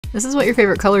This is what your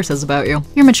favorite color says about you.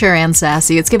 You're mature and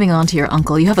sassy. It's giving on to your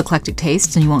uncle. You have eclectic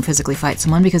tastes, and you won't physically fight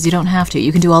someone because you don't have to.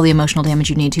 You can do all the emotional damage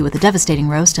you need to with a devastating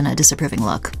roast and a disapproving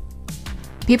look.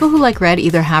 People who like red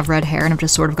either have red hair and have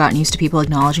just sort of gotten used to people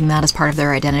acknowledging that as part of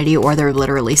their identity, or they're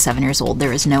literally 7 years old.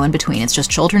 There is no in between. It's just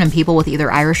children and people with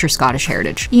either Irish or Scottish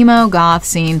heritage. Emo, goth,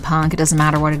 scene, punk, it doesn't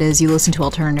matter what it is, you listen to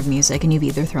alternative music and you've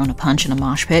either thrown a punch in a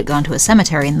mosh pit, gone to a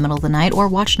cemetery in the middle of the night, or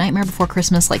watched Nightmare Before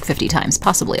Christmas like 50 times,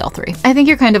 possibly all 3. I think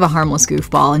you're kind of a harmless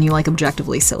goofball and you like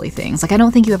objectively silly things. Like, I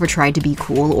don't think you ever tried to be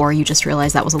cool, or you just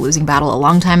realized that was a losing battle a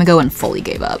long time ago and fully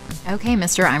gave up. Okay,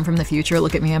 mister, I'm from the future.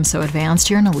 Look at me, I'm so advanced.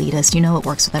 You're an elitist. You know what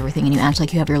works with everything and you act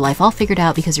like you have your life all figured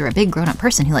out because you're a big grown-up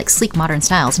person who likes sleek modern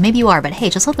styles. Maybe you are, but hey,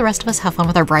 just let the rest of us have fun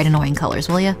with our bright annoying colors,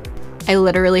 will ya? I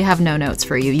literally have no notes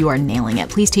for you. You are nailing it.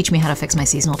 Please teach me how to fix my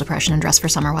seasonal depression and dress for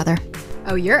summer weather.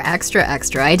 Oh, you're extra.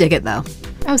 I dig it though.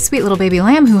 Oh, sweet little baby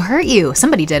lamb, who hurt you?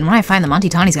 Somebody did, and when I find them, Auntie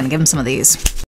Tawny's gonna give him some of these.